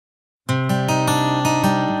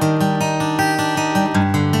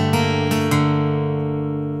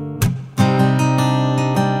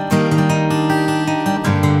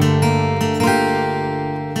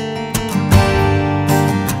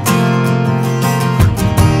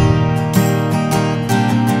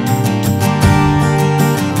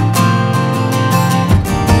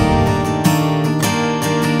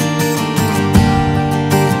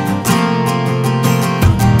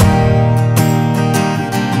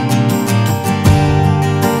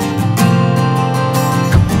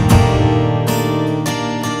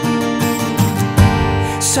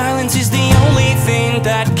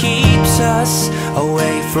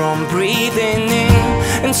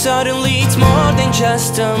when suddenly it's more than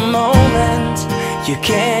just a moment. You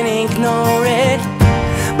can't ignore it,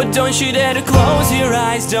 but don't you dare to close your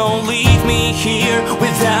eyes. Don't leave me here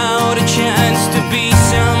without a chance to be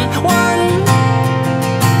someone,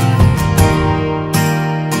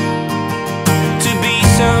 to be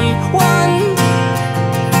someone.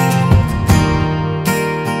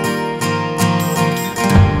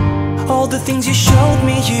 All the things you showed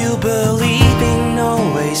me you believe in,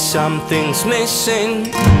 always something's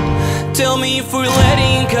missing. Tell me if we're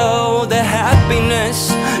letting go, the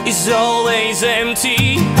happiness is always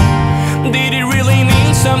empty. Did it really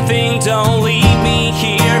mean something? Don't leave me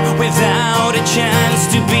here without a chance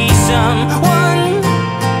to be someone,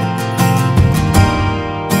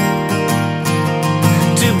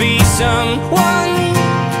 to be someone,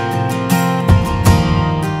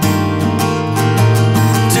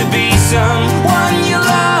 to be someone you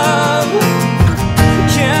love.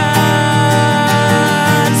 Yeah,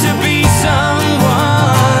 to be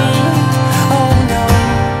someone. Oh no.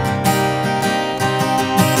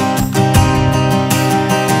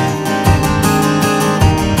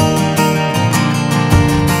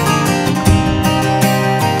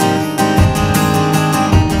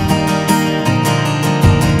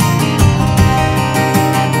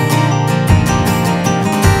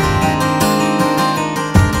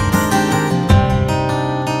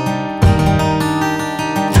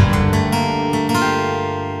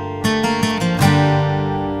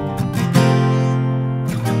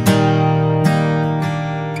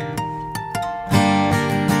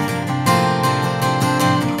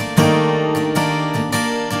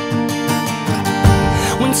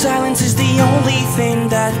 Silence is the only thing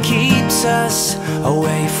that keeps us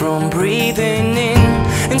away from breathing in.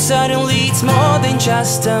 And suddenly it's more than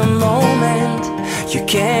just a moment. You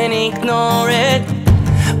can't ignore it,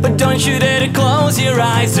 but don't you dare to close your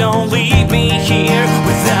eyes. Don't leave me here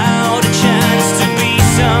without a chance